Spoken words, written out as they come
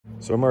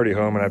So I'm already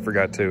home and I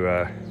forgot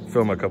to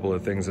film a couple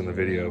of things in the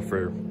video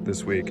for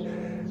this week.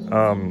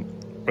 I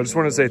just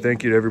want to say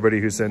thank you to everybody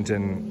who sent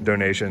in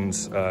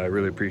donations. I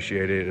really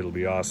appreciate it. It'll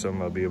be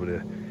awesome. I'll be able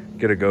to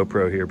get a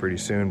GoPro here pretty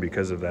soon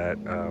because of that.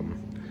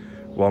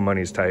 While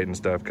money's tight and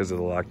stuff because of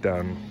the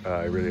lockdown,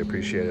 I really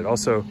appreciate it.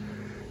 Also,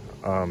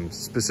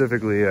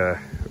 specifically,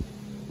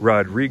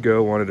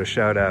 Rodrigo wanted a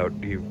shout out.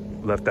 He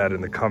left that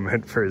in the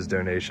comment for his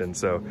donation.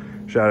 So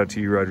shout out to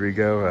you,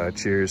 Rodrigo.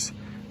 Cheers.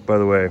 By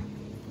the way,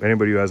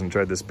 anybody who hasn't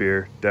tried this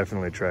beer,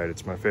 definitely try it.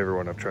 It's my favorite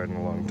one I've tried in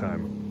a long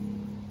time.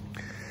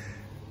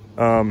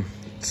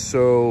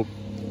 So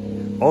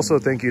also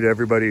thank you to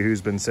everybody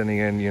who's been sending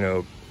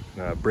in,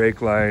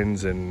 brake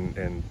lines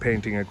and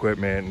painting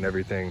equipment and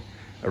everything.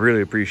 I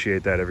really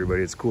appreciate that,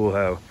 everybody. It's cool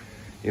how,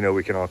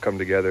 we can all come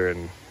together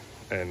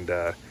and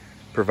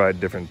provide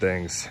different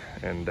things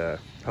and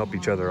help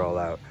each other all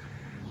out.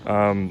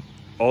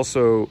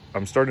 Also,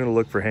 I'm starting to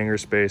look for hangar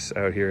space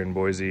out here in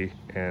Boise,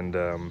 and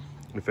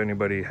if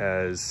anybody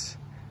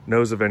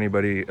knows of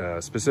anybody,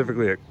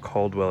 specifically at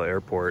Caldwell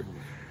Airport,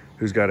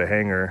 who's got a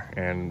hangar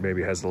and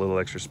maybe has a little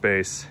extra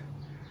space,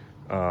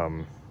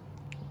 yeah,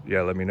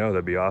 let me know.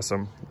 That'd be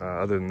awesome.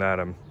 Other than that,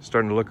 I'm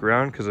starting to look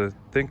around because I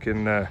think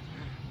in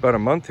about a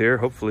month here,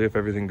 hopefully, if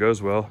everything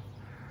goes well,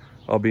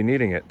 I'll be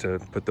needing it to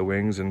put the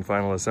wings and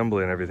final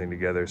assembly and everything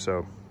together.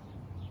 So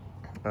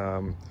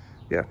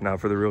yeah, now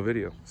for the real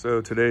video. So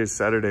today is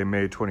Saturday,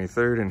 May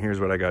 23rd, and here's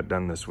what I got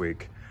done this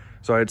week.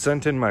 So I had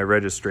sent in my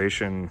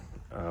registration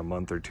a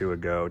month or two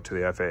ago to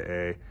the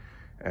FAA,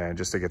 and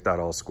just to get that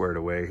all squared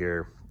away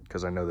here,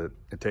 because I know that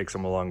it takes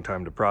them a long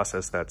time to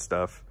process that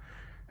stuff.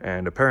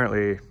 And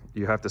apparently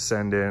you have to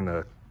send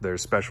in their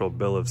special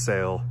bill of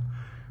sale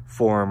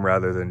form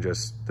rather than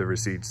just the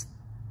receipts.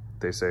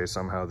 They say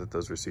somehow that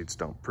those receipts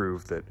don't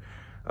prove that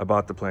I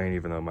bought the plane,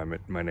 even though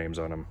my name's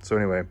on them. So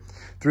anyway,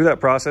 through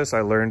that process,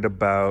 I learned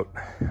about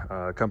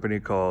a company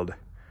called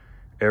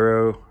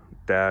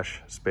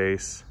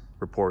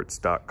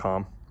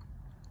aero-spacereports.com,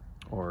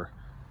 or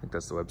I think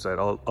that's the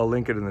website. I'll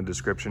link it in the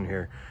description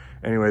here.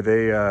 Anyway,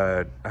 they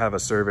have a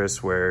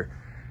service where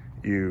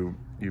you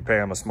pay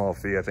them a small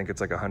fee. I think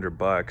it's like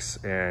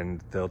 $100,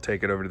 and they'll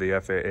take it over to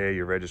the FAA,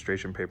 your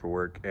registration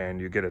paperwork,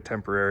 and you get a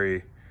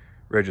temporary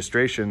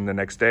registration the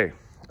next day.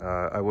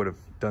 I would have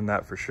done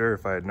that for sure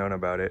if I had known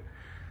about it.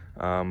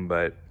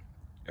 But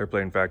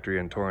Airplane Factory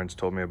in Torrance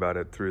told me about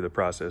it through the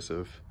process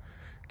of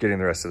getting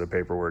the rest of the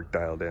paperwork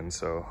dialed in.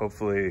 So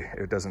hopefully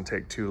it doesn't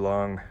take too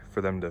long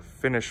for them to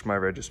finish my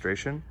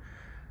registration,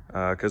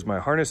 because my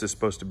harness is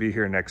supposed to be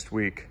here next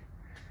week.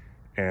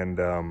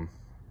 And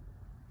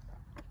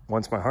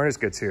once my harness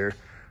gets here,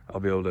 I'll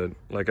be able to,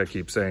 like I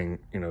keep saying,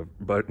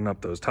 button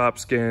up those top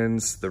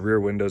skins. The rear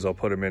windows, I'll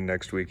put them in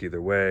next week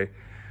either way.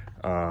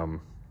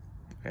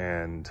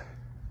 And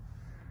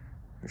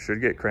we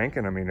should get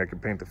cranking. I mean, I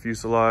could paint the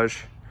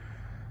fuselage.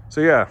 So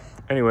yeah,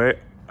 anyway,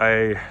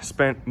 I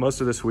spent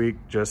most of this week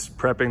just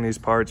prepping these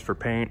parts for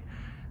paint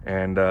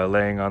and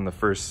laying on the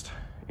first,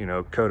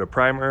 coat of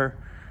primer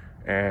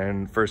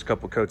and first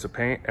couple coats of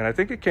paint. And I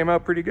think it came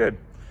out pretty good.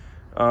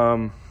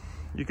 You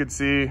could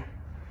see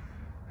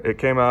it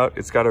came out,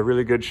 it's got a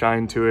really good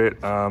shine to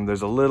it.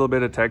 There's a little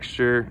bit of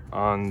texture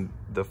on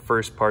the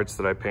first parts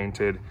that I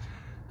painted.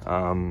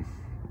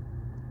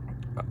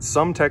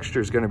 Some texture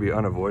is going to be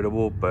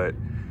unavoidable, but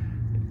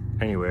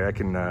anyway, I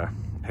can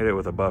hit it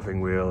with a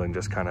buffing wheel and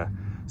just kind of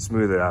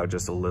smooth it out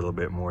just a little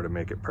bit more to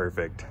make it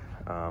perfect.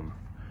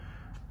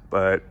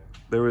 But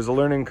there was a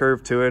learning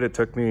curve to it. It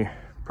took me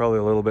probably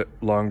a little bit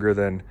longer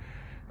than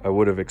I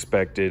would have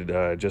expected,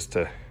 just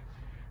to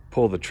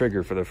pull the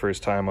trigger for the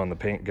first time on the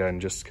paint gun,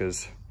 just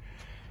because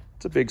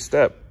it's a big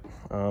step.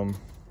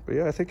 But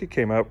yeah, I think it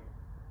came out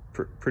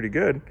pretty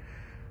good.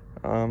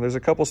 There's a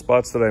couple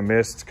spots that I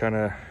missed,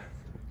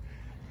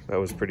 that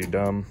was pretty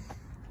dumb.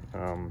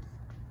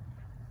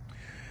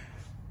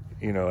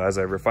 As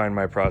I refine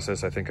my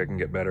process, I think I can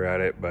get better at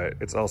it, but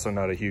it's also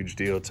not a huge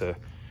deal to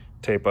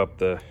tape up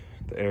the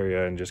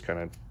area and just kind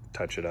of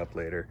touch it up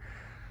later.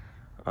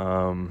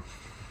 So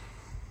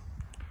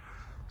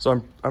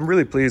I'm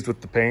really pleased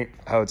with the paint,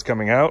 how it's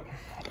coming out.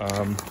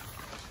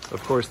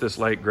 Of course, this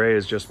light gray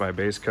is just my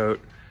base coat,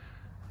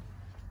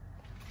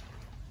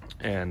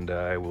 and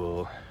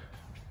I'm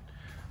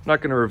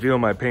not going to reveal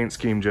my paint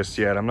scheme just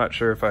yet. I'm not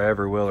sure if I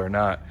ever will or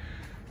not.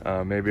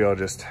 Maybe I'll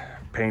just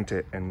paint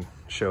it and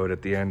show it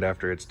at the end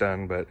after it's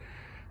done, but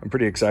I'm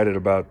pretty excited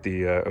about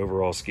the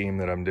overall scheme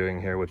that I'm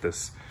doing here with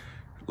this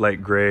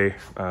light gray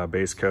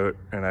base coat,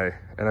 and I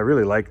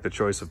really like the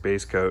choice of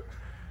base coat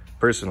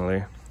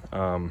personally.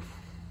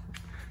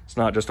 It's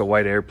not just a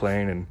white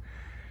airplane,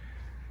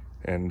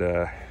 and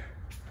I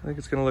think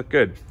it's gonna look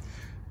good.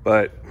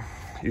 But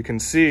you can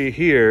see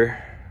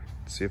here,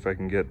 let's see if I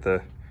can get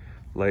the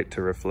light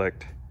to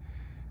reflect.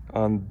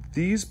 On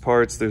these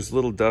parts, there's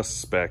little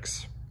dust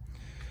specks.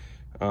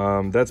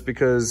 That's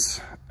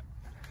because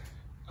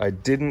I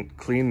didn't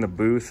clean the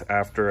booth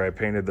after I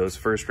painted those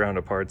first round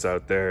of parts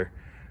out there.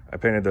 I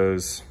painted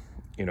those,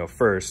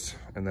 first,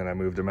 and then I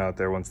moved them out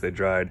there once they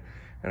dried,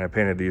 and I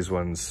painted these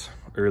ones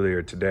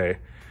earlier today.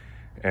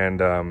 And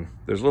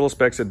there's little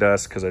specks of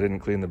dust because I didn't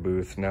clean the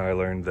booth. Now I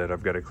learned that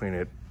I've got to clean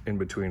it in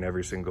between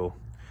every single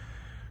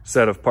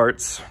set of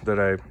parts that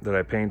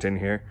I paint in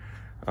here.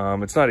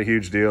 It's not a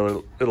huge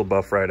deal. It'll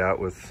buff right out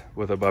with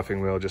a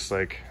buffing wheel, just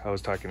like I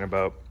was talking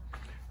about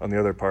on the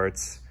other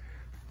parts.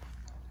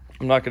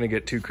 I'm not going to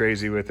get too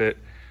crazy with it,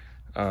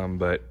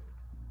 but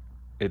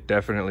it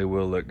definitely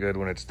will look good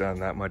when it's done.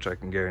 That much I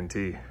can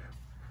guarantee.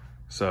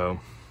 So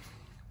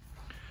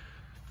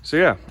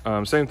yeah,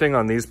 same thing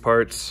on these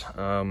parts.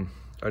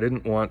 I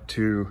didn't want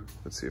to,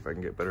 let's see if I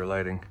can get better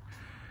lighting.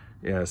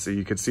 Yeah, so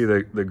you could see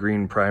the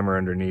green primer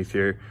underneath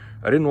here.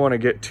 I didn't want to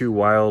get too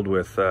wild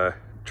with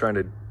trying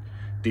to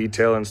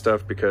detail and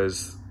stuff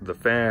because the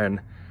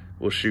fan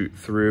will shoot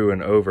through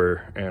and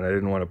over, and I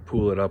didn't want to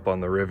pull it up on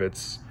the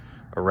rivets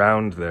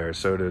around there.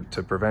 So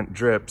to prevent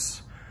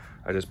drips,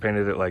 I just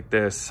painted it like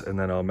this, and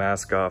then I'll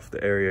mask off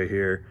the area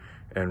here,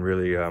 and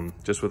really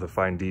just with a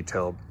fine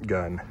detail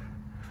gun,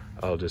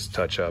 I'll just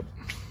touch up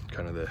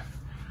kind of the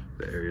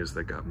areas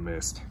that got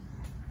missed.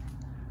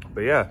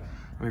 But yeah,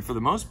 I mean, for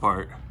the most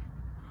part,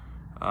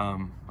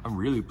 I'm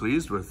really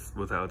pleased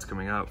with how it's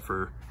coming out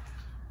for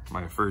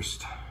my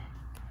first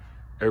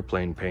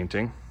airplane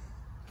painting.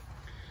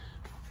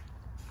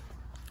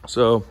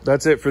 So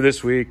that's it for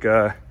this week.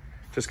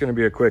 Just gonna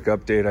be a quick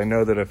update. I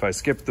know that if I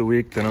skip the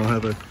week, then I'll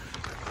have a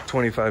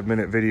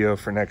 25-minute video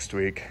for next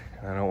week.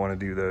 I don't wanna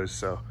do those.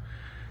 So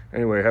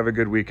anyway, have a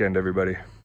good weekend, everybody.